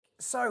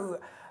So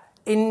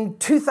in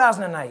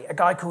 2008, a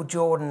guy called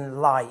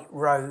Jordan Light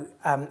wrote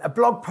a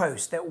blog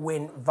post that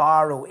went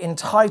viral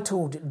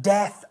entitled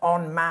 "Death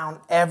on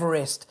Mount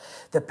Everest,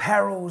 the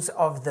Perils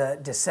of the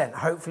Descent."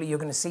 Hopefully you're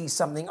going to see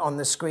something on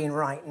the screen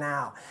right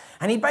now.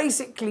 And he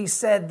basically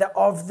said that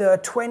of the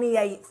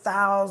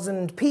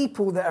 28,000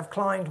 people that have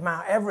climbed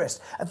Mount Everest,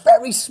 a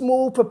very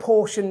small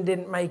proportion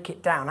didn't make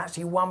it down,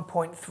 actually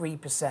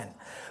 1.3%.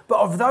 But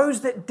of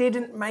those that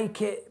didn't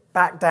make it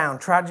back down,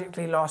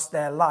 tragically lost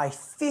their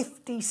life,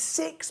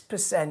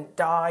 56%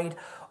 died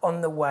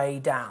on the way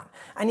down.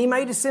 And he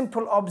made a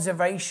simple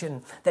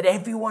observation that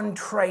everyone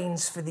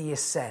trains for the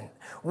ascent.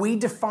 We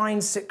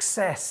define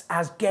success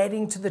as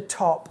getting to the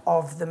top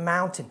of the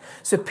mountain.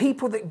 So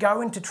people that go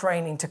into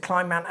training to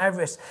climb Mount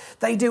Everest,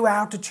 they do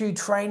altitude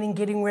training,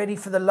 getting ready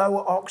for the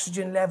lower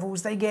oxygen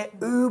levels. They get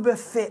uber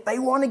fit. They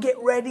want to get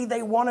ready.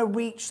 They want to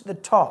reach the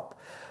top.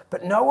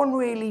 But no one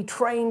really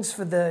trains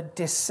for the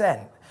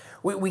descent.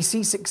 We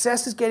see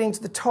success as getting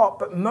to the top,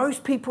 but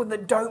most people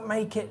that don't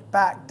make it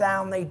back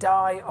down, they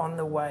die on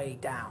the way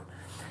down.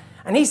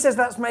 And he says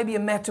that's maybe a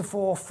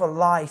metaphor for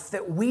life,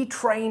 that we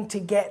train to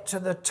get to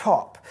the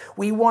top.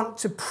 We want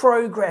to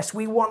progress.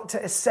 We want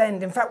to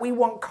ascend. In fact, we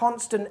want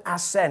constant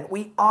ascent.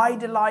 We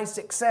idolize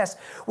success.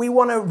 We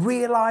want to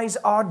realize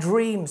our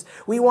dreams.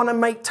 We want to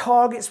make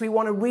targets. We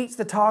want to reach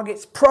the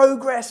targets.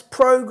 Progress,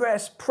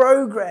 progress,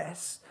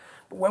 progress.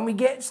 When we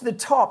get to the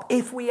top,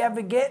 if we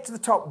ever get to the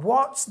top,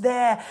 what's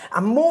there?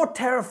 And more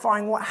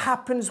terrifying, what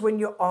happens when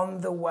you're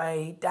on the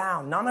way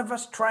down? None of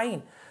us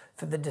train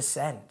for the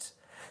descent.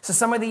 So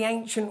some of the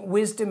ancient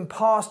wisdom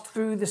passed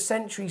through the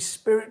centuries,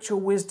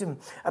 spiritual wisdom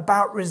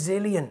about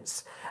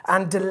resilience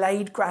and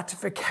delayed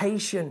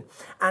gratification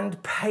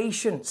and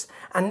patience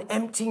and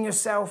emptying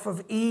yourself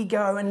of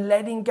ego and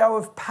letting go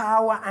of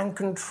power and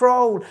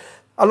control.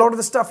 A lot of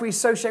the stuff we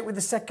associate with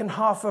the second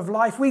half of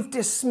life, we've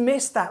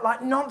dismissed that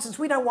like nonsense.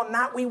 We don't want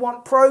that. We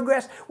want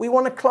progress. We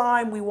want to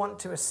climb. We want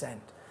to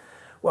ascend.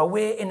 Well,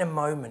 we're in a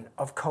moment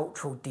of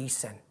cultural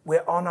descent.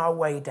 We're on our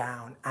way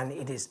down, and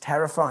it is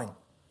terrifying.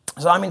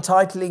 So I'm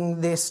entitling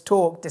this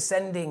talk,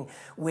 Descending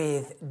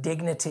with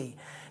Dignity.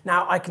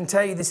 Now, I can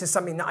tell you this is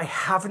something that I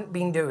haven't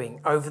been doing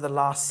over the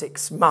last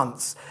 6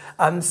 months.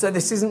 So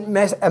this isn't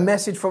a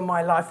message from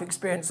my life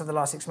experience of the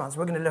last 6 months.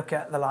 We're going to look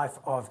at the life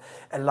of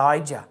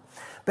Elijah.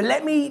 But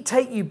let me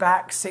take you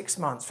back 6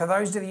 months. For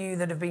those of you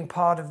that have been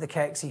part of the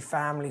KXE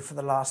family for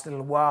the last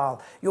little while,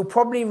 you'll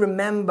probably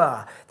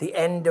remember the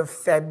end of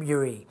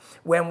February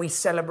when we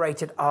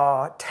celebrated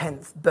our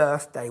 10th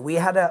birthday. We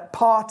had a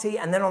party,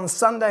 and then on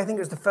Sunday, I think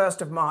it was the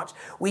 1st of March,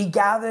 we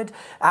gathered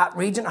at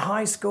Regent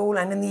High School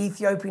and in the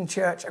Ethiopian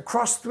church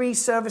across 3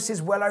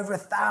 services, well over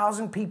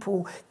 1,000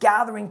 people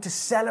gathering to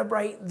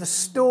celebrate the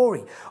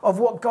story of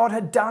what God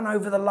had done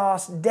over the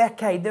last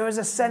decade. There was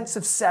a sense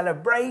of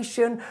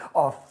celebration,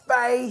 of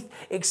faith,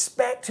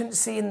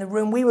 expectancy in the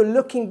room. We were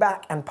looking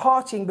back and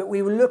partying, but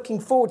we were looking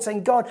forward,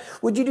 saying, God,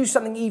 would you do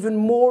something even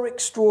more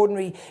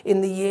extraordinary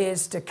in the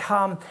years to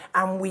come?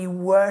 And we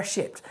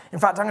worshipped. In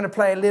fact, I'm going to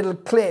play a little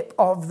clip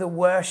of the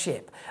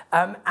worship.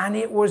 And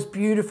it was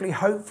beautifully.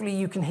 Hopefully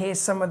you can hear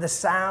some of the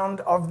sound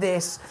of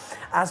this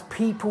as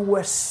people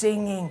were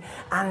singing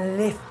and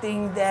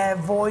lifting their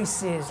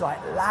voices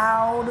like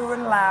louder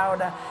and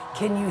louder.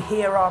 Can you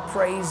hear our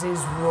praises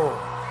roar?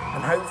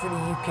 And hopefully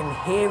you can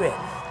hear it.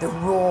 The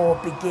roar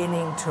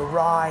beginning to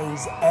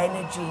rise,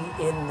 energy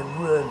in the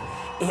room.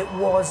 It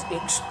was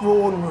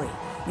extraordinary.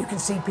 You can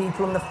see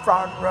people in the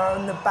front row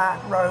and the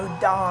back row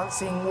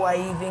dancing,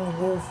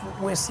 waving, wolf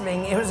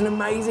whistling. It was an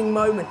amazing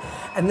moment.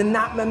 And then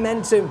that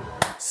momentum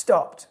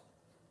stopped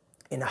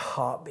in a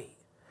heartbeat.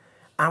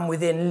 And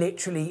within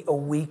literally a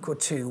week or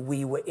two,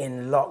 we were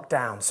in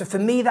lockdown. So for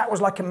me, that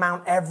was like a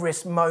Mount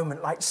Everest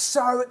moment, like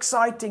so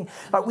exciting.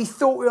 Like we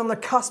thought we were on the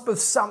cusp of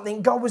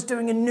something. God was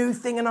doing a new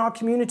thing in our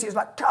community. It's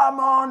like, come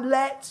on,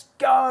 let's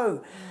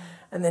go.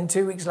 And then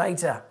 2 weeks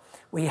later,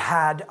 we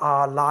had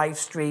our live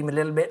stream a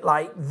little bit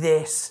like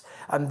this.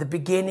 The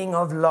beginning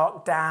of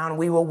lockdown,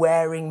 we were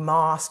wearing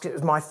masks. It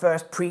was my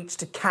first preach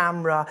to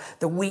camera.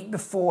 The week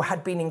before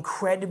had been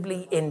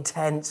incredibly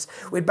intense.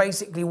 We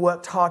basically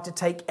worked hard to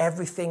take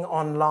everything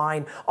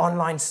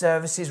online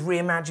services,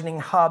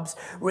 reimagining hubs,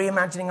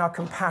 reimagining our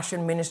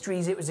compassion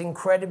ministries. It was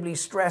incredibly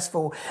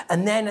stressful.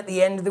 And then at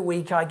the end of the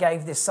week, I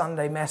gave this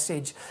Sunday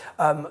message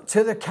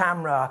to the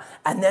camera.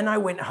 And then I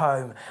went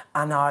home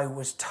and I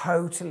was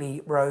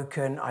totally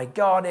broken. I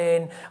got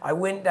in, I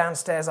went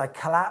downstairs, I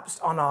collapsed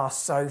on our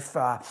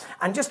sofa.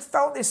 And just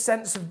felt this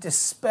sense of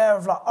despair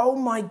of like, oh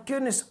my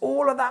goodness,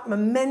 all of that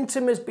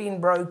momentum has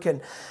been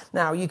broken.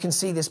 Now you can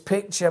see this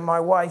picture. My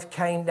wife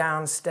came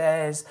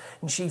downstairs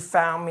and she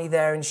found me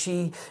there and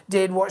she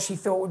did what she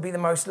thought would be the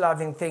most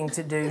loving thing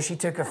to do. She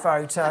took a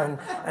photo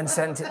and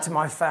sent it to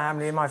my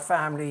family, and my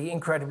family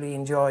incredibly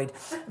enjoyed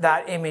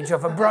that image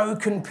of a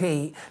broken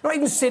Pete, not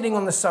even sitting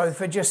on the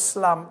sofa, just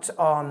slumped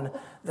on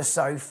the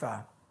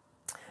sofa.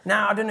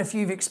 Now, I don't know if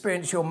you've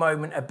experienced your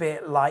moment a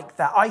bit like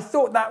that. I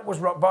thought that was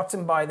rock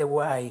bottom, by the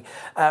way.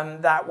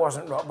 That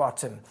wasn't rock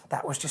bottom.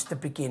 That was just the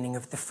beginning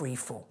of the free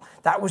fall.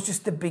 That was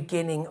just the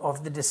beginning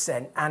of the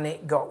descent, and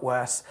it got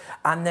worse.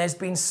 And there's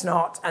been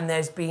snot and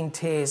there's been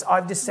tears.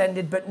 I've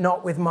descended, but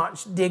not with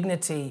much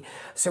dignity.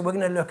 So we're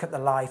going to look at the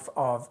life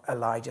of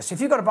Elijah. So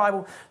if you've got a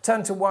Bible,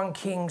 turn to 1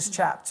 Kings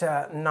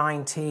chapter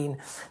 19.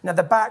 Now,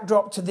 the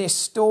backdrop to this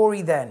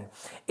story then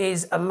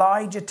is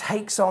Elijah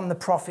takes on the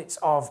prophets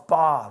of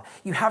Baal.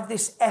 You have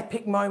this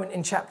epic moment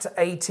in chapter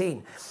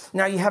 18.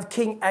 Now you have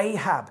King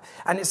Ahab,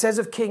 and it says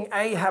of King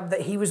Ahab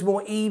that he was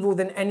more evil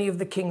than any of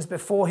the kings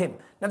before him.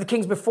 Now the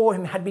kings before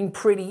him had been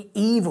pretty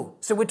evil.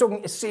 So we're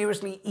talking a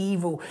seriously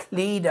evil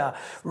leader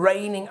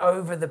reigning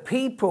over the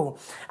people.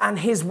 And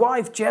his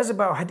wife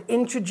Jezebel had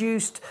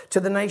introduced to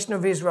the nation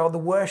of Israel the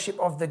worship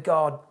of the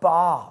god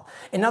Baal.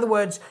 In other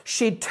words,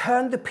 she'd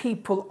turned the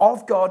people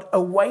of God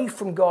away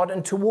from God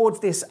and towards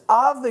this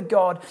other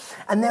god.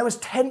 And there was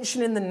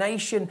tension in the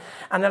nation.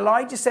 And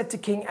Elijah said to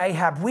King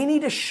Ahab, we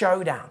need a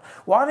showdown.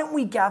 Why don't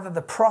we gather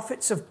the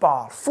prophets of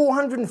Baal,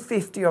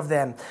 450 of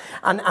them,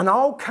 and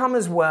I'll come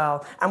as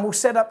well, and we'll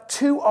set up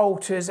 2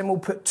 altars, and we'll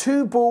put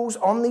 2 bulls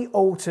on the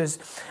altars,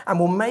 and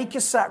we'll make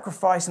a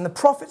sacrifice. And the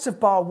prophets of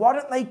Baal, why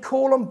don't they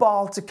call on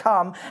Baal to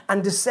come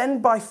and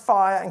descend by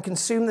fire and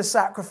consume the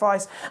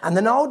sacrifice? And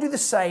then I'll do the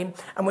same,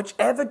 and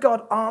whichever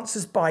God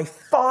answers by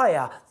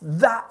fire,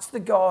 that's the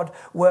God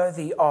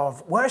worthy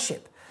of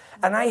worship.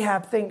 And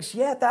Ahab thinks,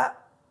 yeah,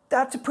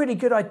 that's a pretty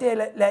good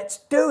idea. Let's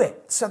do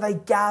it. So they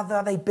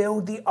gather, they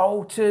build the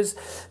altars,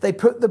 they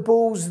put the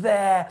bulls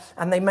there,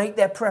 and they make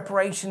their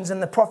preparations.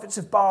 And the prophets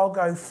of Baal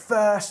go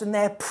first, and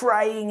they're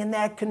praying and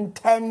they're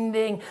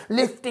contending,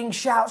 lifting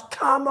shouts,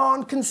 come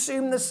on,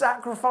 consume the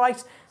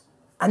sacrifice.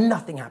 And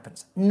nothing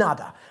happens.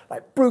 Nada.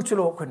 Like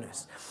brutal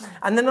awkwardness.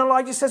 And then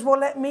Elijah says, well,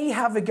 let me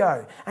have a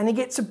go. And he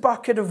gets a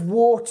bucket of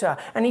water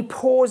and he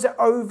pours it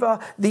over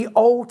the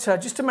altar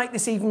just to make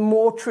this even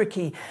more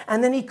tricky.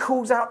 And then he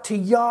calls out to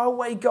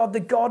Yahweh God, the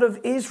God of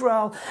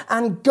Israel.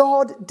 And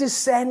God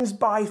descends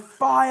by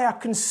fire,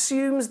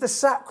 consumes the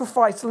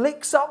sacrifice,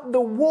 licks up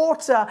the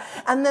water.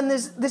 And then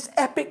there's this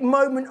epic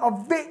moment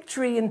of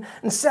victory and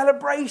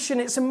celebration.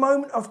 It's a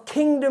moment of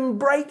kingdom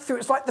breakthrough.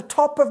 It's like the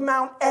top of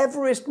Mount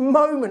Everest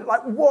moment.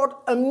 Like,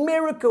 what a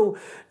miracle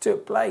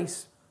took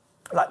place.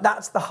 Like,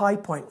 that's the high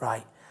point,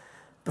 right?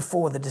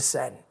 Before the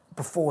descent,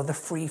 before the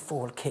free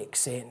fall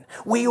kicks in.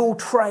 We all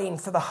train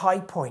for the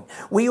high point.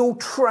 We all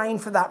train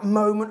for that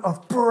moment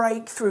of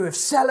breakthrough, of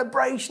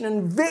celebration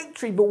and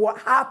victory. But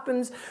what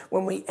happens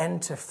when we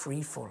enter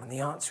free fall? And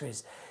the answer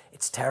is,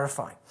 it's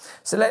terrifying.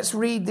 So let's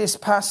read this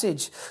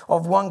passage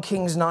of 1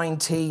 Kings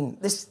 19.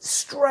 This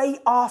straight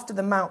after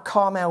the Mount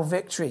Carmel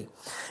victory.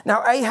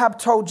 Now Ahab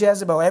told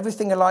Jezebel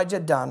everything Elijah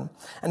had done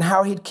and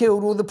how he'd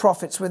killed all the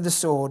prophets with the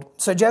sword.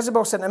 So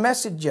Jezebel sent a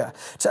messenger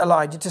to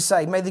Elijah to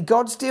say, may the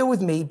gods deal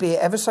with me, be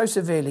it ever so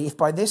severely, if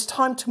by this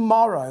time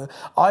tomorrow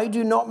I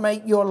do not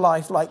make your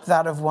life like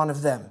that of one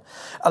of them.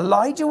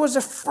 Elijah was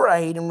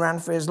afraid and ran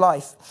for his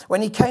life.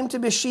 When he came to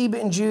Beersheba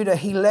in Judah,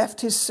 he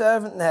left his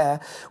servant there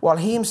while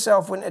he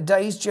himself went a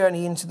day's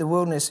journey into the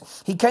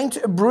wilderness. He came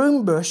to a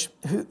broom bush,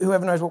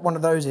 whoever knows what one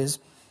of those is,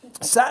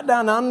 sat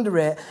down under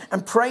it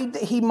and prayed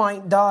that he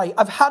might die.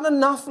 I've had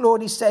enough,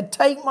 Lord, he said.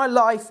 Take my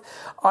life.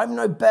 I'm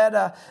no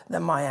better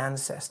than my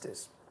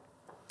ancestors.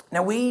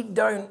 Now, we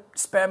don't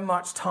spend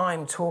much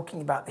time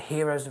talking about the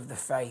heroes of the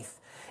faith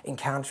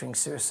encountering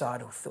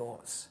suicidal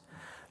thoughts.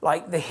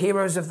 Like the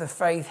heroes of the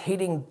faith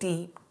hitting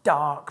deep,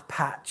 dark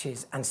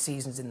patches and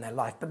seasons in their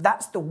life. But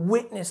that's the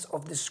witness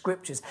of the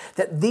scriptures,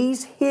 that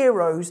these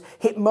heroes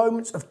hit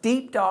moments of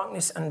deep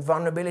darkness and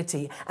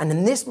vulnerability. And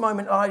in this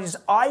moment, Elijah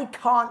says, I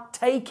can't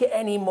take it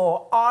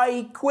anymore.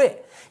 I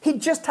quit. He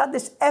just had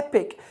this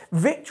epic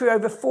victory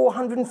over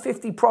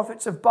 450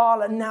 prophets of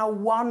Baal, and now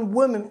one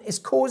woman is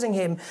causing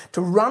him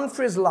to run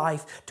for his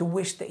life, to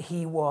wish that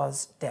he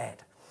was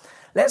dead.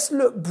 Let's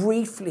look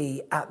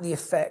briefly at the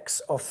effects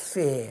of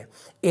fear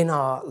in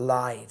our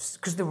lives,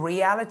 because the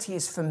reality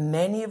is for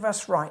many of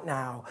us right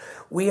now,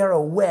 we are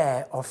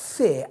aware of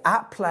fear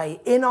at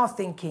play in our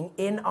thinking,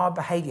 in our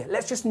behavior.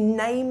 Let's just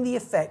name the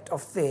effect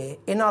of fear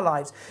in our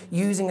lives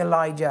using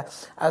Elijah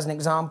as an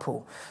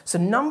example. So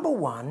number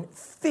one,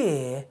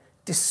 fear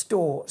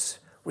distorts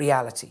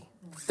reality.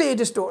 Fear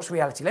distorts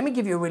reality. Let me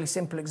give you a really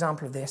simple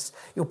example of this.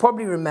 You'll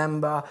probably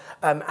remember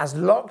as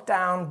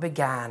lockdown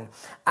began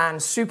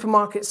and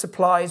supermarket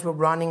supplies were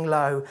running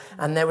low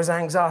and there was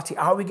anxiety.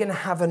 Are we going to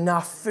have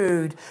enough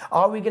food?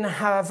 Are we going to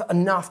have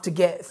enough to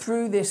get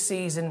through this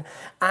season?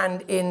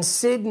 And in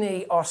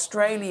Sydney,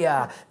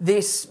 Australia,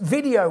 this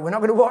video, we're not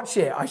going to watch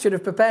it, I should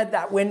have prepared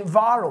that, went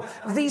viral.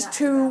 These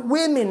 2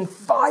 women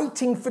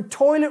fighting for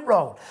toilet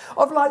roll.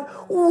 Of like,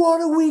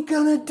 what are we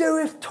going to do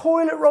if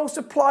toilet roll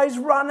supplies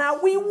run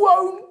out? We won't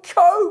won't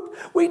cope.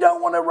 We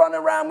don't want to run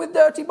around with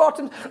dirty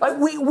bottoms. Like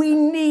we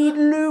need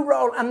loo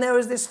roll. And there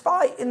was this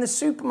fight in the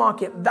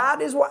supermarket.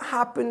 That is what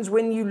happens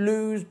when you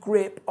lose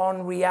grip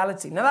on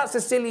reality. Now, that's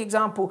a silly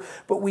example,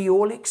 but we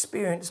all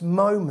experience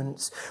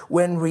moments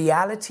when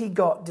reality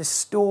got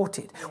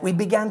distorted. We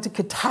began to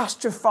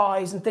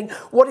catastrophize and think,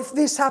 what if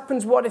this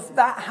happens? What if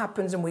that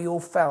happens? And we all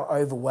felt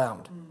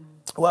overwhelmed.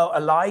 Well,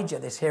 Elijah,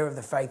 this hero of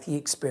the faith, he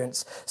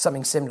experienced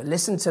something similar.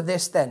 Listen to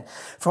this then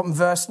from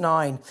verse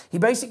 9. He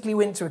basically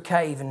went to a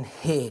cave and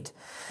hid.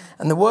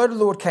 And the word of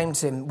the Lord came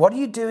to him. What are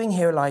you doing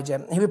here,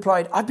 Elijah? He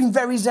replied, I've been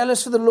very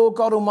zealous for the Lord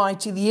God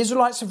Almighty. The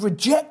Israelites have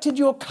rejected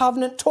your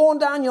covenant, torn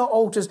down your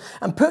altars,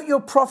 and put your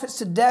prophets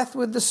to death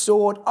with the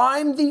sword.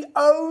 I'm the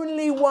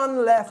only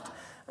one left.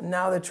 And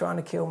now they're trying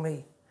to kill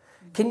me.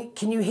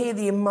 Can you hear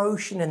the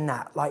emotion in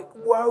that? Like,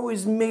 woe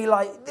is me,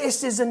 like,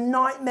 this is a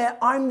nightmare.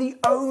 I'm the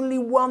only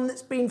one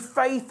that's been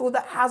faithful,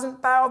 that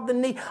hasn't bowed the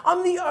knee.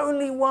 I'm the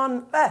only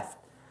one left.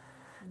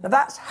 Now,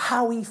 that's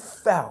how he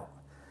felt.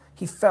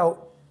 He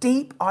felt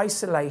deep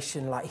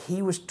isolation, like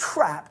he was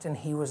trapped and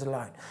he was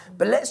alone.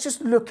 But let's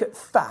just look at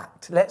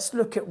fact. Let's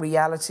look at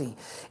reality.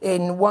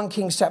 In 1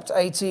 Kings chapter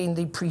 18,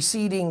 the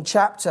preceding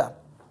chapter,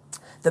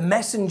 the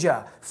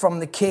messenger from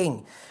the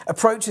king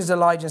approaches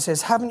Elijah and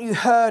says, haven't you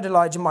heard,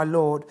 Elijah, my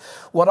Lord,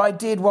 what I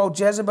did while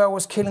Jezebel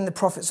was killing the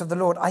prophets of the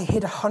Lord? I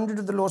hid 100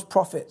 of the Lord's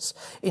prophets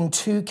in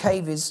 2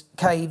 caves,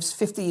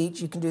 50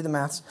 each, you can do the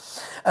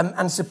maths,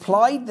 and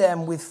supplied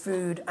them with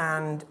food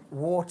and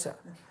water.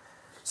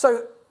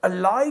 So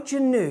Elijah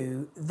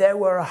knew there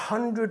were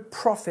 100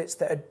 prophets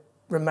that had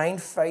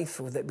remained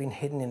faithful that had been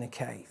hidden in a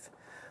cave.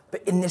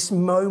 But in this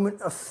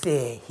moment of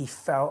fear, he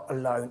felt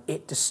alone.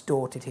 It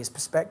distorted his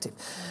perspective.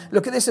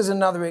 Look at this as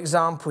another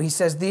example. He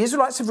says, the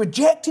Israelites have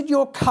rejected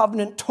your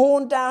covenant,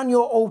 torn down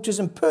your altars,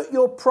 and put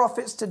your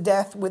prophets to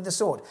death with the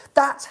sword.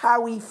 That's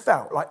how he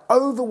felt, like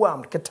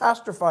overwhelmed,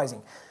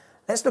 catastrophizing.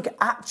 Let's look at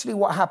actually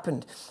what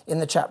happened in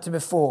the chapter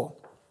before.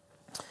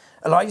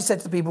 Elijah said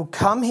to the people,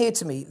 come here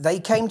to me. They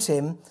came to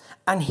him,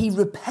 and he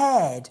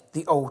repaired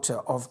the altar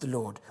of the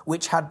Lord,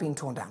 which had been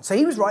torn down. So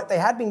he was right, they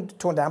had been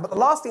torn down, but the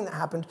last thing that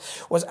happened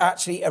was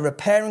actually a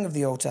repairing of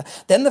the altar.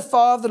 Then the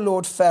fire of the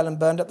Lord fell and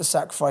burned up the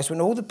sacrifice.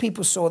 When all the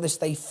people saw this,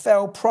 they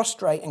fell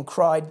prostrate and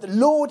cried, the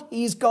Lord,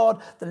 he's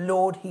God, the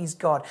Lord, he's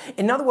God.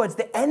 In other words,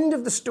 the end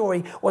of the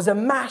story was a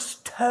mass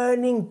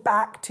turning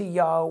back to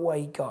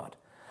Yahweh God.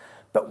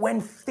 But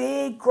when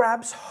fear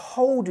grabs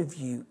hold of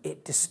you,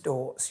 it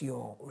distorts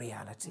your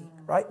reality,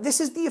 right? This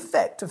is the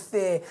effect of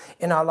fear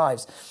in our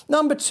lives.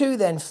 Number 2,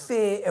 then,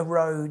 fear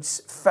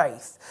erodes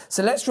faith.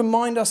 So let's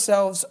remind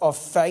ourselves of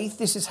faith.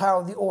 This is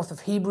how the author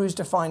of Hebrews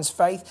defines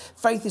faith.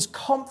 Faith is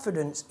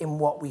confidence in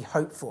what we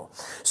hope for.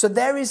 So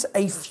there is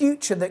a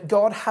future that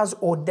God has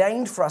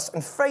ordained for us,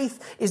 and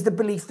faith is the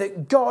belief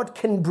that God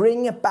can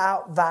bring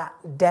about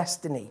that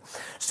destiny.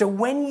 So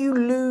when you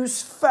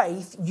lose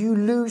faith, you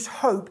lose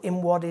hope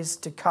in what is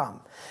to come.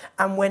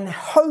 And when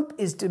hope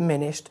is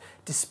diminished,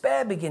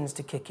 despair begins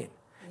to kick in.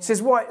 This is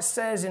why it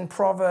says in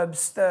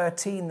Proverbs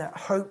 13 that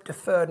hope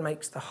deferred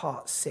makes the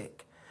heart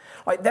sick.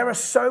 Like, there are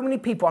so many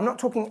people, I'm not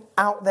talking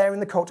out there in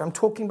the culture, I'm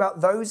talking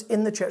about those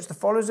in the church, the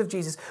followers of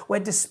Jesus, where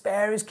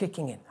despair is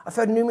kicking in. I've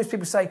heard numerous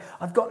people say,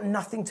 I've got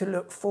nothing to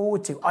look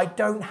forward to. I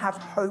don't have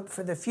hope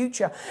for the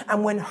future.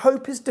 And when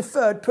hope is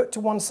deferred, put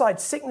to one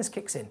side, sickness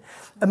kicks in.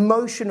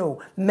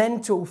 Emotional,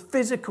 mental,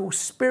 physical,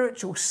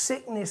 spiritual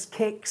sickness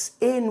kicks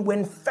in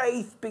when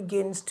faith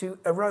begins to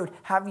erode.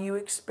 Have you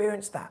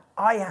experienced that?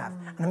 I have.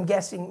 And I'm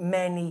guessing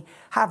many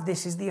have.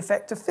 This is the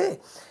effect of fear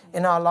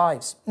in our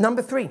lives.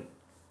 Number 3.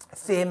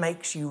 Fear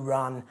makes you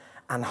run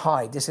and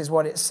hide. This is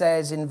what it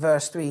says in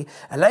verse 3.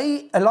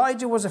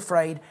 Elijah was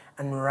afraid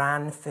and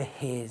ran for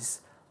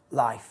his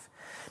life.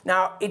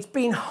 Now, it's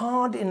been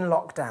hard in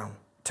lockdown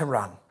to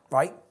run,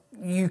 right?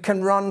 You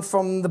can run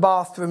from the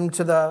bathroom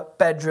to the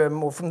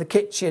bedroom or from the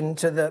kitchen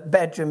to the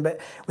bedroom, but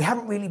we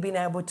haven't really been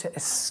able to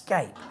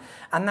escape.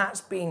 And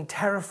that's been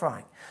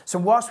terrifying. So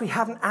whilst we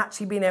haven't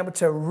actually been able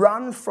to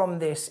run from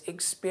this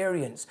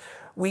experience,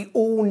 we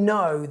all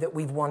know that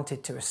we've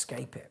wanted to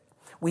escape it.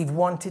 We've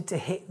wanted to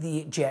hit the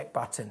eject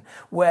button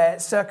where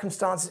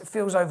circumstances, it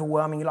feels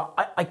overwhelming. You're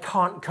like, I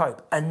can't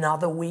cope.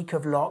 Another week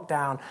of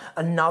lockdown,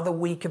 another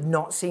week of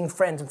not seeing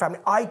friends and family.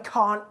 I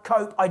can't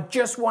cope. I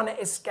just want to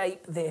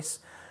escape this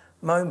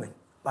moment.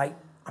 Like,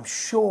 I'm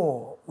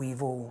sure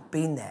we've all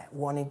been there,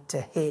 wanting to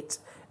hit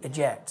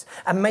eject.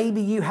 And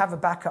maybe you have a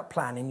backup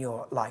plan in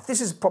your life.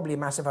 This is probably a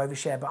massive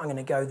overshare, but I'm going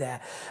to go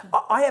there.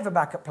 I have a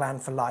backup plan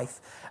for life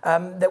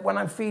that when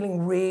I'm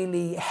feeling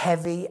really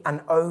heavy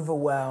and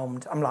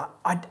overwhelmed, I'm like,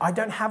 I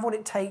don't have what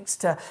it takes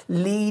to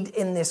lead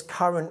in this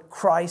current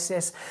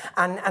crisis,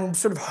 and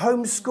sort of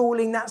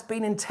homeschooling, that's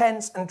been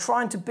intense, and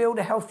trying to build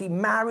a healthy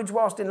marriage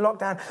whilst in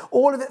lockdown.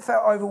 All of it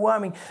felt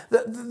overwhelming.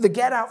 The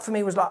get out for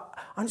me was like,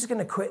 I'm just going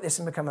to quit this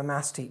and become a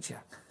maths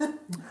teacher.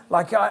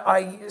 Like,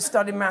 I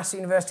studied maths at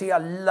university. I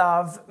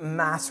love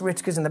maths.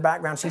 Ritka's in the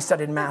background. She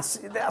studied maths.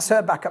 That's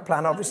her backup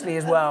plan, obviously,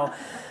 as well.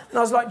 And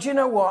I was like, do you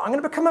know what? I'm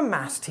going to become a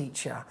maths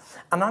teacher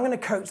and I'm going to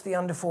coach the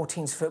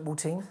under-14s football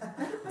team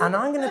and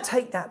I'm going to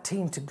take that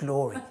team to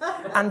glory.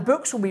 And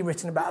books will be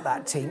written about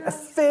that team. A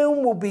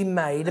film will be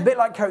made, a bit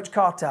like Coach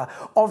Carter,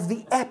 of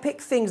the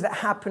epic things that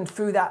happened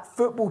through that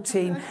football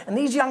team. And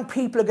these young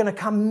people are going to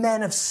become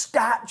men of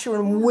stature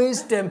and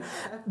wisdom.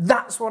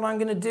 That's what I'm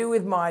going to do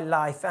with my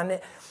life.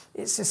 And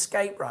it's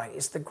escape, right?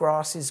 It's the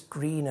grass is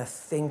greener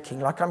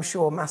thinking. Like, I'm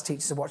sure maths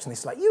teachers are watching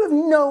this like, you have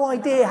no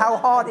idea how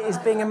hard it is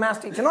being a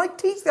maths teacher. And I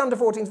teach the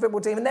under-14s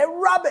football team and they're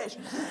rubbish.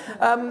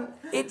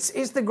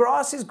 It's the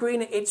grass is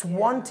greener. It's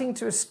wanting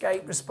to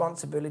escape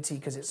responsibility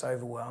because it's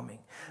overwhelming.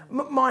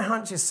 My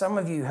hunch is some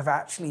of you have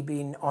actually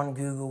been on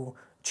Google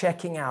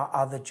checking out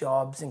other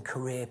jobs and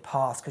career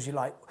paths because you're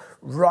like,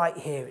 right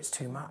here, it's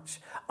too much.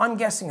 I'm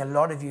guessing a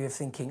lot of you are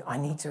thinking, I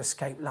need to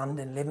escape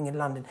London, living in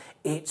London,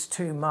 it's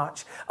too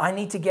much. I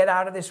need to get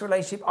out of this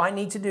relationship. I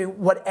need to do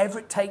whatever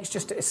it takes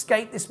just to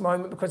escape this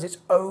moment because it's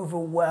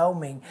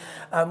overwhelming.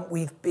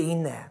 We've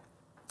been there.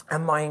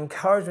 And my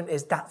encouragement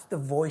is that's the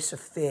voice of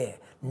fear,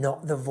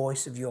 not the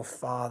voice of your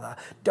Father.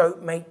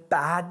 Don't make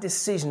bad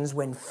decisions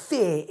when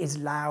fear is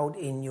loud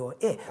in your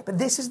ear. But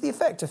this is the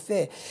effect of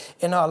fear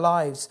in our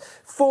lives.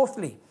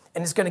 Fourthly,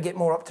 and it's going to get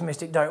more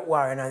optimistic, don't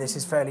worry, I know this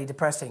is fairly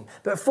depressing.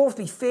 But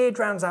fourthly, fear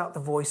drowns out the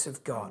voice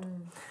of God.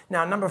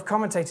 Now, a number of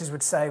commentators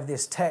would say of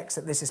this text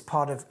that this is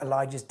part of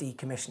Elijah's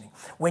decommissioning.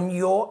 When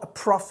you're a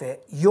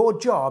prophet, your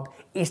job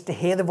is to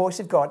hear the voice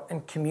of God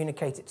and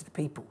communicate it to the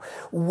people.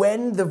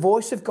 When the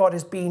voice of God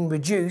has been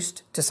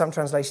reduced to, some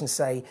translations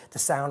say, the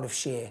sound of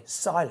sheer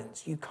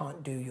silence, you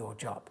can't do your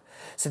job.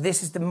 So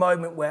this is the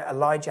moment where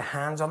Elijah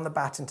hands on the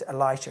baton to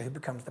Elisha, who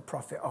becomes the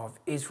prophet of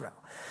Israel.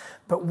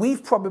 But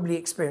we've probably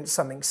experienced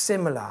something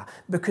similar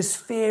because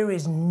fear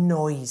is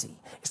noisy.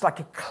 It's like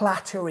a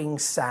clattering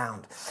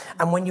sound.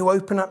 And when you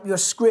open up your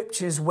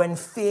scriptures, when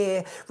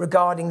fear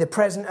regarding the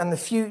present and the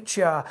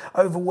future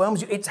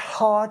overwhelms you, it's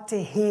hard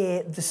to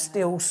hear the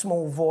still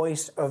small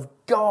voice of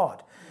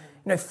God.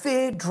 You know,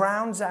 fear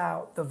drowns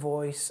out the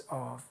voice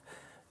of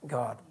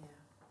God.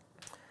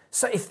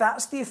 So if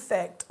that's the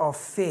effect of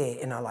fear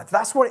in our life,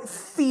 that's what it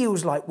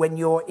feels like when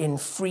you're in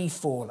free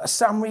fall. A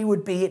summary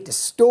would be it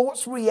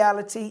distorts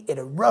reality, it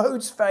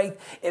erodes faith,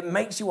 it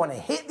makes you want to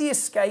hit the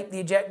escape,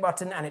 the eject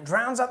button, and it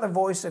drowns out the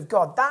voice of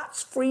God.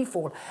 That's free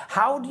fall.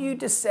 How do you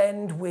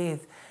descend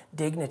with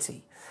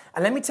dignity?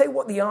 And let me tell you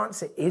what the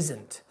answer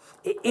isn't.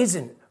 It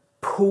isn't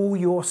pull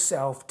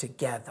yourself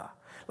together.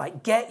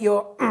 Like, get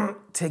your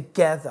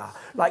together.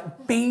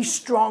 Like, be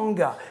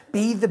stronger.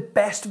 Be the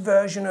best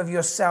version of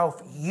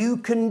yourself. You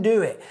can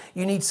do it.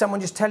 You need someone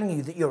just telling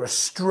you that you're a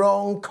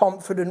strong,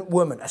 confident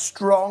woman, a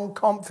strong,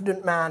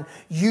 confident man.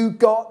 You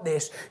got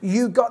this.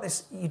 You got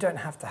this. You don't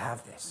have to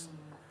have this.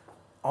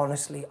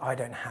 Honestly, I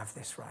don't have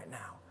this right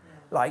now.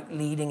 Like,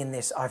 leading in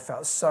this, I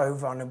felt so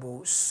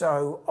vulnerable,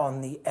 so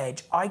on the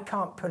edge. I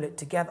can't pull it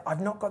together.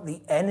 I've not got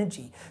the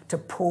energy to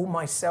pull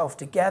myself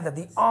together.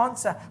 The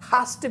answer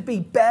has to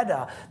be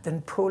better than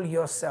pull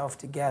yourself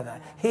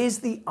together. Here's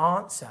the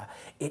answer.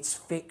 It's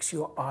fix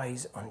your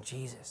eyes on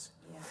Jesus.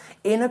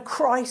 In a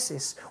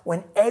crisis,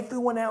 when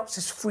everyone else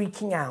is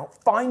freaking out,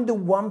 find the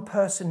one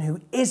person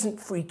who isn't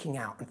freaking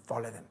out and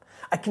follow them.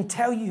 I can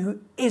tell you who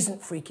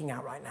isn't freaking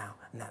out right now,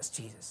 and that's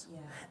Jesus.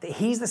 That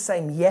he's the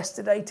same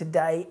yesterday,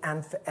 today,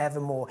 and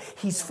forevermore.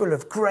 He's full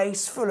of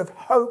grace, full of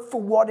hope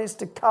for what is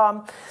to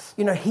come.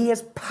 You know, he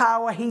has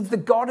power. He's the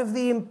God of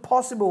the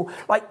impossible.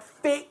 Like,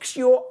 fix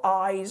your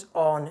eyes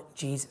on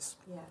Jesus.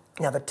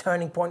 Now, the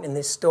turning point in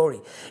this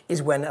story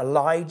is when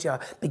Elijah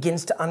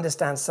begins to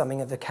understand something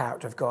of the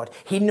character of God.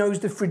 He knows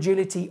the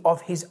fragility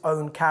of his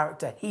own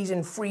character. He's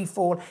in free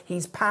fall.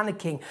 He's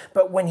panicking.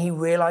 But when he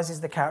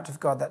realizes the character of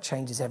God, that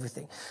changes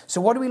everything.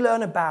 So what do we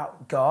learn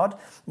about God?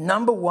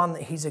 Number one,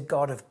 that he's a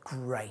God of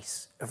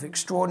grace, of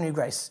extraordinary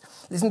grace.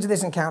 Listen to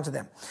this encounter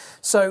then.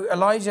 So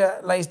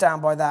Elijah lays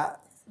down by that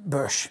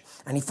bush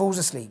and he falls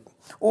asleep.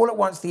 All at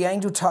once, the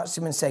angel touched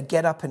him and said,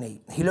 get up and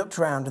eat. He looked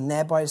around, and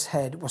there by his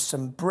head was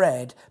some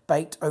bread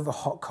baked over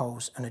hot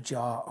coals and a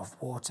jar of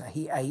water.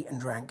 He ate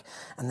and drank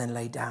and then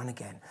lay down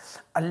again.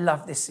 I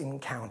love this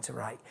encounter,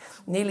 right?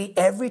 Nearly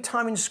every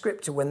time in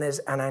Scripture when there's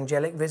an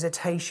angelic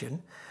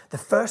visitation, the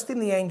first thing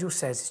the angel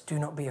says is, do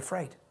not be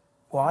afraid.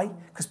 Why?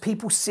 Because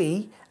people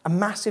see a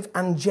massive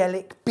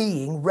angelic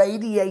being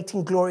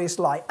radiating glorious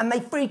light, and they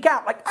freak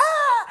out like,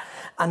 ah!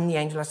 And the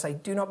angel will say,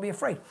 do not be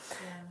afraid.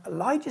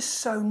 Elijah's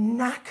so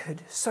knackered,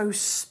 so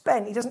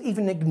spent, he doesn't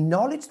even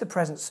acknowledge the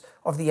presence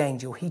of the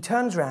angel. He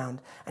turns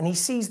around and he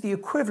sees the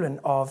equivalent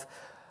of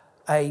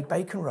a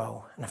bacon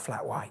roll and a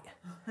flat white.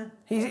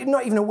 He's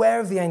not even aware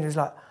of the angel. He's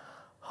like,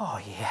 oh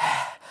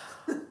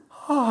yeah,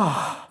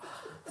 oh,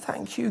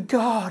 thank you,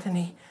 God. And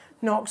he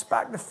knocks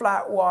back the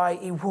flat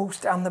white, he walks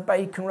down the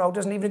bacon roll,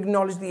 doesn't even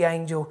acknowledge the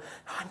angel.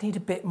 I need a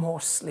bit more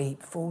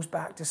sleep, falls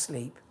back to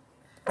sleep.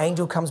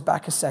 Angel comes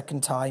back a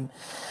second time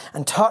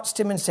and touched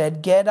him and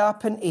said, get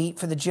up and eat,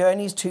 for the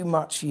journey is too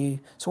much for you.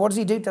 So what does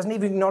he do? Doesn't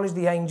even acknowledge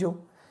the angel.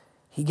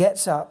 He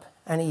gets up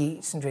and he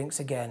eats and drinks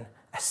again.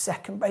 A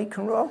second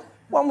bacon roll?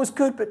 One was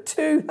good, but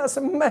two, that's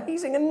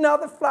amazing.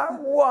 Another flat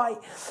white.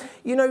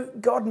 You know,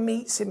 God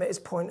meets him at his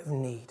point of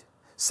need.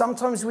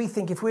 Sometimes we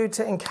think if we were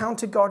to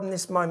encounter God in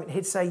this moment,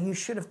 he'd say, you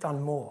should have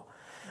done more.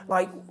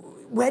 Like,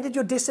 where did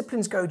your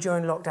disciplines go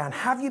during lockdown?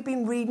 Have you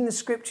been reading the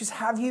scriptures?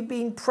 Have you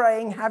been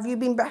praying? Have you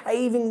been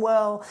behaving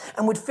well?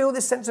 And would feel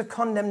this sense of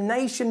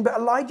condemnation. But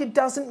Elijah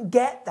doesn't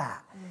get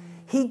that.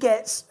 He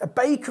gets a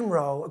bacon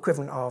roll,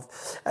 equivalent of,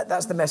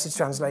 that's the Message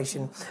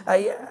translation,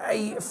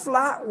 a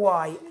flat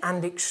white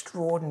and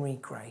extraordinary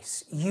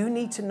grace. You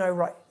need to know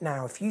right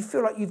now, if you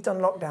feel like you've done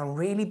lockdown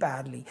really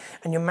badly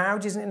and your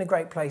marriage isn't in a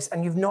great place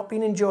and you've not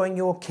been enjoying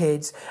your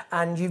kids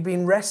and you've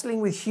been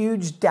wrestling with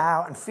huge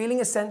doubt and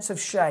feeling a sense of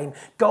shame,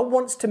 God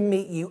wants to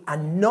meet you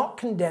and not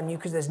condemn you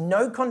because there's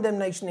no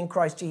condemnation in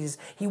Christ Jesus.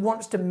 He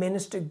wants to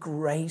minister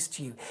grace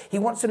to you. He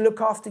wants to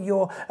look after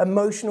your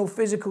emotional,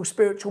 physical,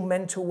 spiritual,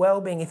 mental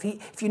well-being.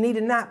 If you need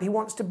a nap, he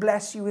wants to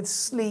bless you with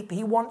sleep.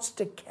 He wants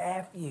to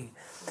care for you.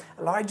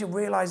 Elijah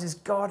realizes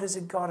God is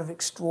a God of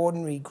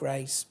extraordinary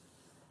grace.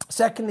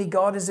 Secondly,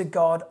 God is a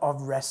God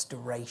of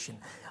restoration.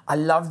 I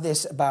love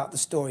this about the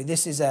story.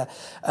 This is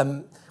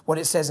what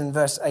it says in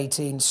verse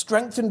 18.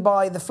 Strengthened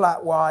by the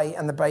flat white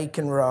and the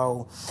bacon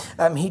roll,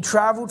 he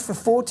traveled for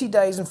 40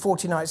 days and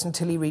 40 nights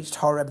until he reached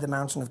Horeb, the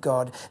mountain of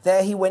God.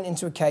 There he went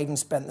into a cave and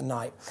spent the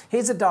night.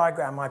 Here's a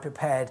diagram I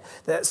prepared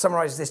that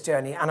summarizes this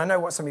journey. And I know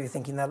what some of you are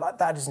thinking. They're like,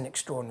 that is an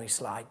extraordinary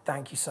slide.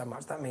 Thank you so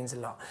much. That means a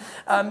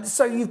lot.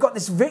 So you've got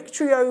this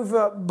victory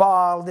over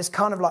Baal, this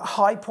kind of like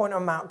high point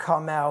on Mount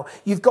Carmel.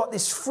 You've got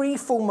this free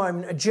fall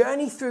moment, a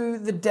journey through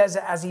the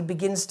desert as he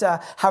begins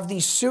to have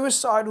these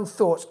suicidal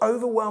thoughts,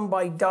 overwhelmed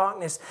by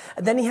darkness.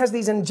 And then he has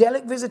these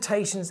angelic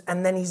visitations,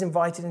 and then he's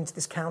invited into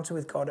this encounter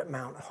with God at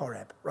Mount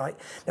Horeb, right?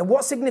 Now,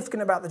 what's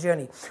significant about the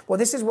journey? Well,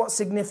 this is what's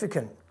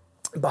significant.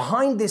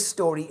 Behind this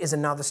story is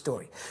another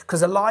story.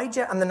 Because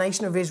Elijah and the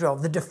nation of Israel,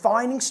 the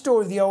defining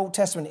story of the Old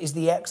Testament is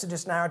the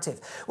Exodus narrative,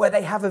 where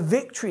they have a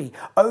victory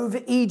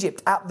over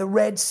Egypt at the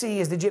Red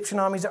Sea as the Egyptian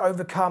armies are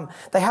overcome.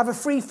 They have a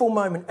freefall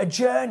moment, a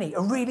journey,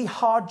 a really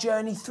hard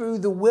journey through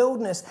the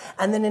wilderness,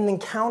 and then an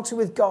encounter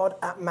with God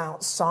at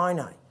Mount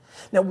Sinai.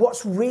 Now,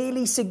 what's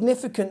really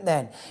significant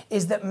then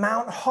is that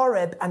Mount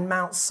Horeb and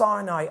Mount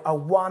Sinai are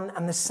one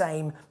and the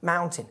same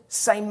mountain.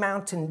 Same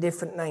mountain,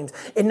 different names.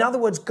 In other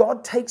words,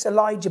 God takes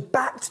Elijah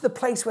back to the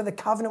place where the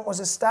covenant was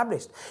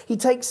established. He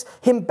takes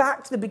him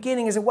back to the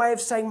beginning as a way of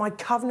saying, my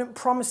covenant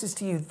promises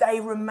to you, they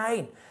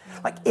remain.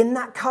 Like in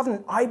that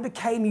covenant, I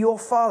became your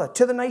father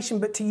to the nation,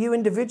 but to you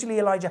individually,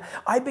 Elijah,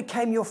 I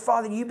became your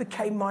father. You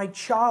became my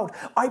child.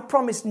 I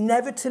promised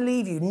never to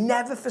leave you,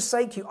 never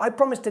forsake you. I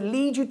promised to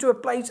lead you to a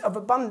place of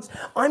abundance.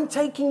 I'm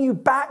taking you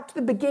back to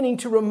the beginning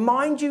to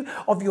remind you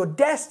of your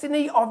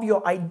destiny, of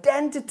your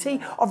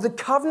identity, of the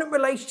covenant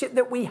relationship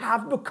that we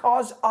have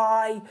because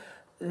I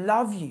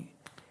love you.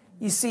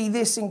 You see,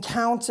 this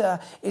encounter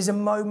is a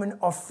moment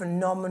of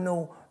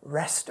phenomenal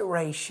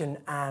restoration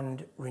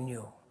and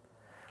renewal.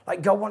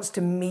 Like God wants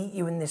to meet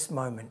you in this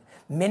moment,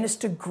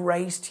 minister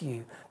grace to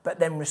you, but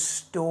then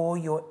restore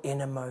your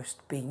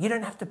innermost being. You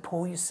don't have to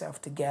pull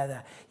yourself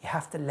together. You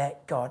have to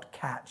let God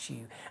catch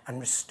you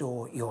and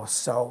restore your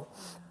soul.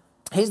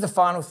 Here's the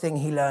final thing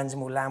he learns,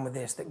 and we'll land with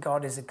this, that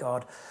God is a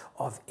God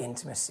of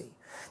intimacy.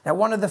 Now,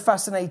 one of the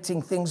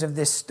fascinating things of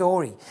this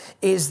story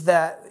is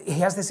that he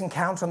has this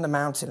encounter on the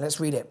mountain. Let's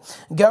read it.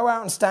 Go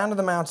out and stand on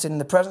the mountain in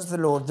the presence of the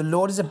Lord. The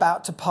Lord is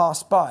about to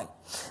pass by.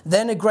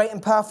 Then a great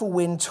and powerful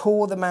wind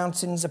tore the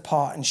mountains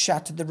apart and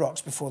shattered the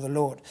rocks before the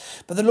Lord.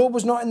 But the Lord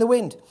was not in the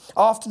wind.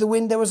 After the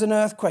wind, there was an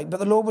earthquake,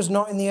 but the Lord was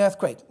not in the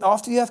earthquake.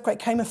 After the earthquake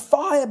came a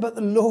fire, but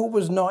the Lord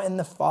was not in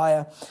the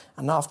fire.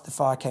 And after the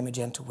fire came a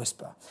gentle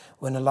whisper.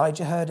 When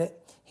Elijah heard it,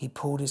 he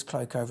pulled his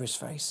cloak over his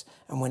face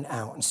and went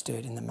out and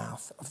stood in the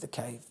mouth of the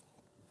cave.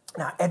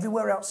 Now,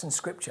 everywhere else in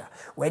Scripture,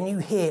 when you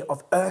hear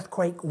of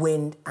earthquake,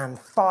 wind, and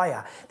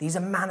fire, these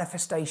are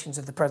manifestations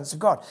of the presence of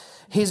God.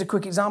 Here's a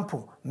quick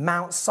example.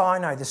 Mount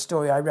Sinai, the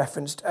story I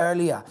referenced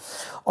earlier.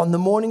 On the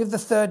morning of the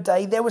third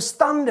day, there was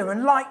thunder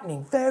and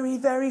lightning. Very,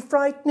 very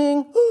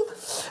frightening.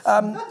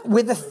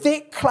 With a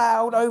thick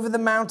cloud over the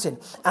mountain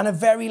and a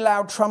very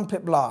loud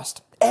trumpet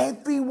blast.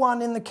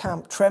 Everyone in the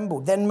camp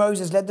trembled. Then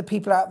Moses led the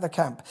people out of the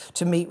camp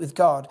to meet with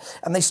God.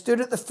 And they stood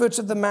at the foot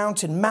of the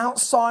mountain. Mount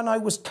Sinai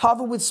was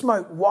covered with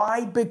smoke.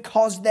 Why?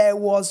 Because there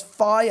was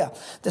fire.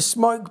 The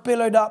smoke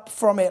billowed up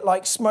from it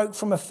like smoke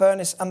from a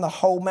furnace, and the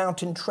whole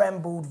mountain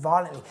trembled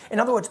violently.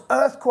 In other words,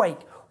 earthquake,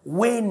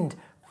 wind,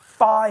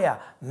 fire,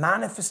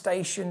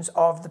 manifestations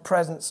of the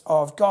presence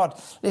of God.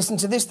 Listen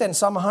to this then,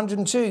 Psalm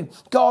 102.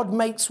 God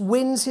makes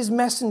winds his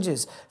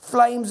messengers,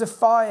 flames of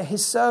fire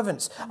his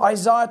servants.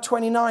 Isaiah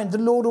 29, the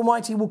Lord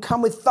Almighty will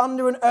come with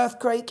thunder and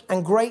earthquake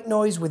and great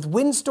noise, with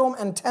windstorm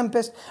and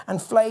tempest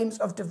and flames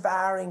of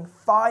devouring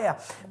fire.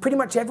 Pretty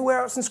much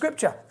everywhere else in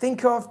Scripture.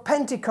 Think of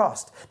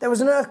Pentecost. There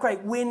was an earthquake,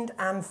 wind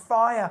and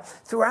fire.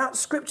 Throughout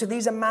Scripture,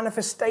 these are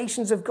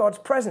manifestations of God's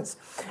presence.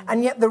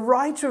 And yet the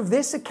writer of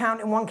this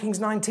account in 1 Kings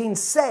 19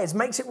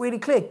 makes it really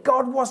clear.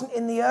 God wasn't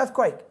in the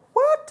earthquake.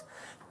 What?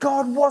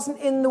 God wasn't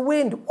in the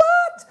wind.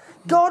 What?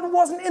 God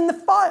wasn't in the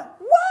fire.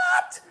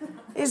 What?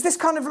 Is this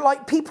kind of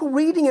like people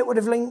reading it would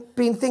have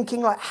been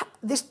thinking like,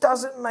 this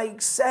doesn't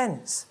make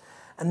sense.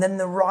 And then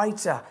the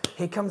writer,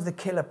 here comes the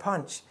killer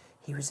punch.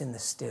 He was in the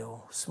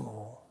still,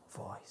 small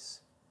voice.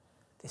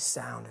 This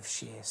sound of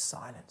sheer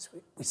silence.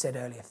 We said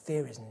earlier,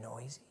 fear is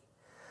noisy.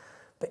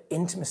 But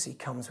intimacy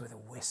comes with a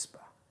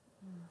whisper.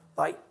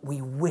 Like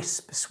we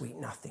whisper sweet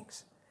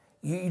nothings.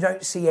 You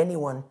don't see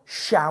anyone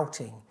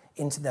shouting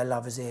into their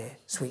lover's ear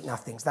sweet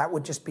nothings. That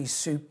would just be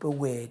super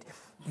weird.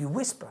 You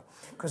whisper,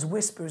 because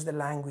whisper is the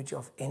language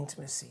of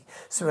intimacy.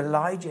 So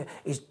Elijah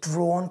is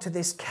drawn to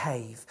this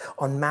cave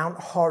on Mount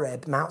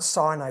Horeb, Mount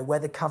Sinai, where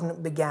the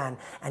covenant began,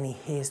 and he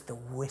hears the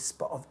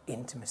whisper of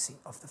intimacy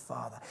of the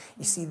Father.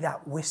 You see,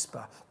 that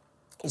whisper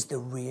is the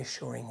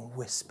reassuring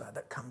whisper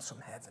that comes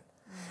from heaven.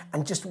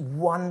 And just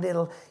one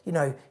little,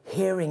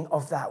 hearing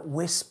of that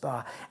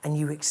whisper, and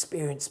you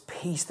experience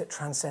peace that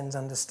transcends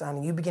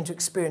understanding. You begin to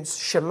experience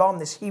shalom,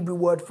 this Hebrew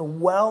word for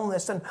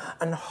wellness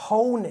and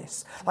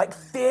wholeness. Like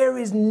fear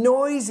is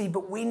noisy,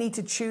 but we need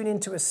to tune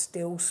into a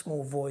still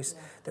small voice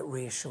that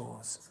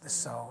reassures the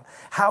soul.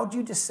 How do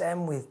you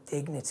descend with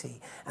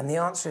dignity? And the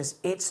answer is,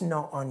 it's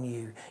not on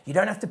you. You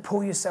don't have to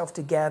pull yourself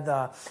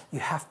together. You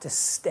have to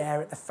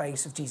stare at the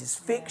face of Jesus.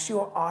 Fix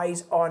your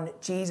eyes on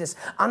Jesus.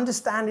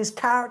 Understand his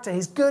character,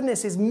 his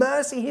goodness, his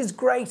mercy, his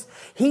grace.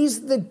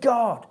 He's the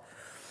God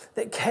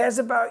that cares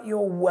about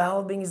your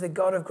well-being. He's the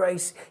God of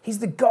grace. He's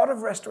the God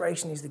of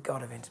restoration. He's the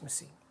God of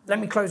intimacy. Let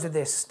me close with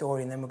this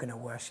story and then we're going to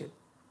worship.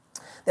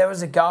 There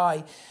was a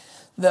guy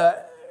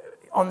that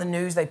on the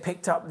news, they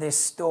picked up this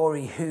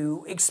story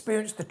who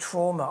experienced the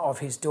trauma of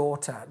his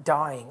daughter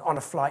dying on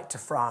a flight to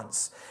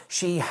France.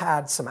 She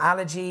had some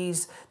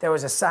allergies. There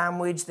was a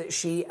sandwich that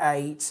she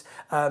ate.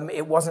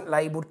 It wasn't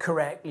labeled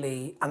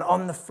correctly. And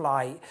on the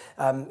flight,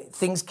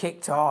 things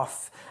kicked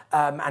off.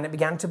 And it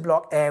began to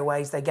block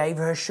airways. They gave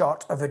her a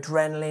shot of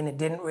adrenaline. It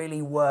didn't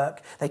really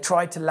work. They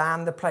tried to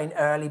land the plane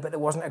early, but there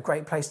wasn't a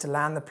great place to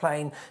land the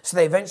plane. So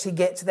they eventually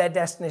get to their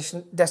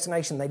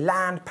destination. They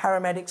land,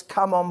 paramedics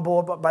come on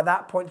board, but by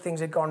that point,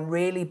 things had gone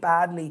really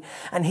badly.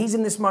 And he's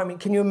in this moment.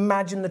 Can you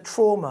imagine the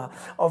trauma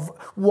of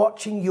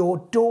watching your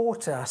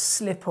daughter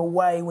slip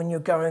away when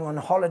you're going on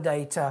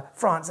holiday to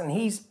France? And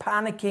he's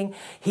panicking.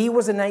 He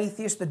was an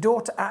atheist. The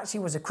daughter actually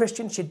was a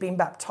Christian. She'd been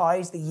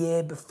baptized the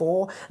year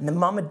before. And the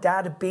mum and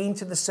dad had been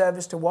to the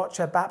service to watch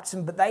her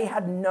baptism, but they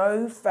had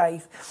no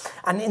faith.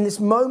 And in this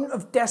moment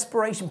of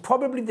desperation,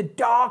 probably the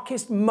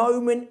darkest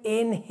moment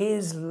in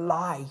his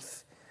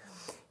life,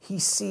 he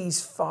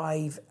sees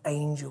 5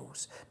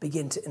 angels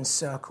begin to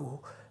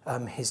encircle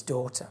his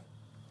daughter.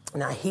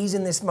 Now he's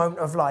in this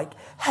moment of like,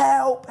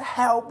 help,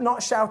 help,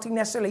 not shouting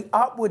necessarily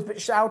upwards, but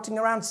shouting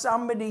around,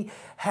 somebody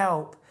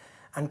help.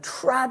 And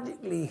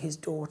tragically, his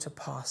daughter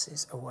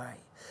passes away.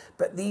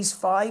 But these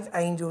 5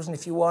 angels, and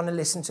if you want to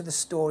listen to the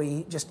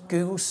story, just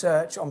Google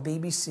search on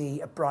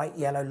BBC, a bright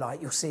yellow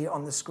light. You'll see it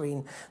on the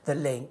screen, the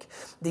link.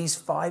 These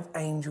 5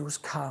 angels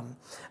come.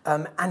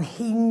 And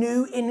he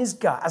knew in his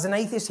gut, as an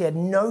atheist, he had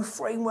no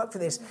framework for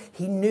this.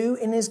 He knew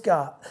in his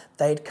gut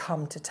they'd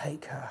come to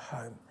take her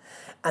home.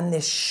 And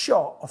this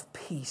shot of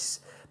peace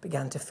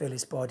began to fill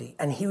his body.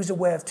 And he was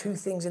aware of 2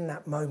 things in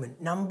that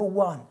moment. Number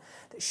 1,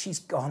 that she's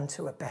gone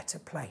to a better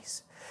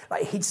place.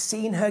 Like he'd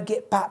seen her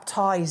get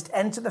baptized,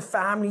 enter the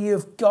family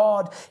of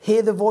God,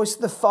 hear the voice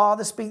of the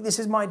Father speak, this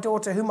is my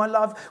daughter whom I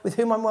love, with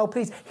whom I'm well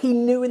pleased. He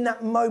knew in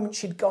that moment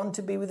she'd gone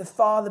to be with the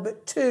Father.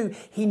 But 2,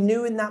 he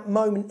knew in that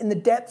moment, in the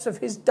depths of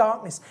his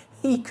darkness,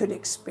 he could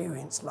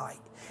experience light.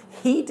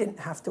 He didn't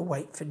have to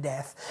wait for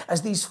death.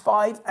 As these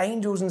 5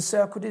 angels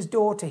encircled his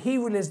daughter, he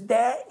realized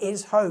there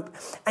is hope.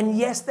 And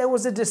yes, there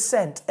was a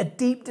descent, a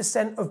deep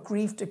descent of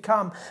grief to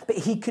come, but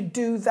he could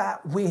do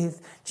that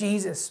with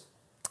Jesus.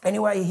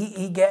 Anyway,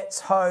 he gets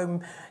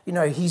home,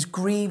 he's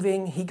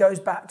grieving. He goes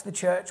back to the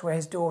church where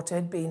his daughter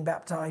had been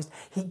baptized.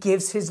 He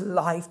gives his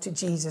life to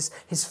Jesus.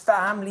 His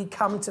family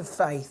come to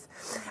faith.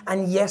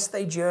 And yes,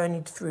 they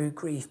journeyed through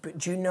grief, but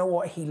do you know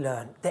what he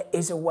learned? There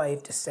is a way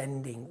of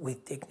descending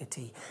with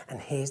dignity.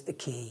 And here's the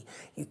key.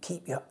 You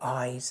keep your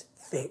eyes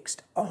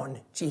fixed on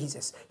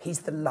Jesus. He's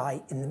the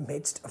light in the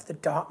midst of the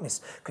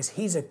darkness because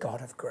he's a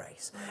God of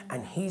grace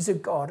and he's a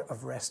God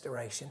of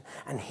restoration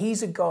and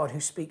he's a God who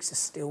speaks a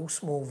still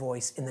small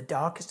voice in the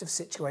darkest of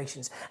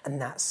situations, and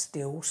that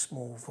still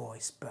small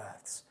voice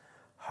births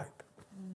hope.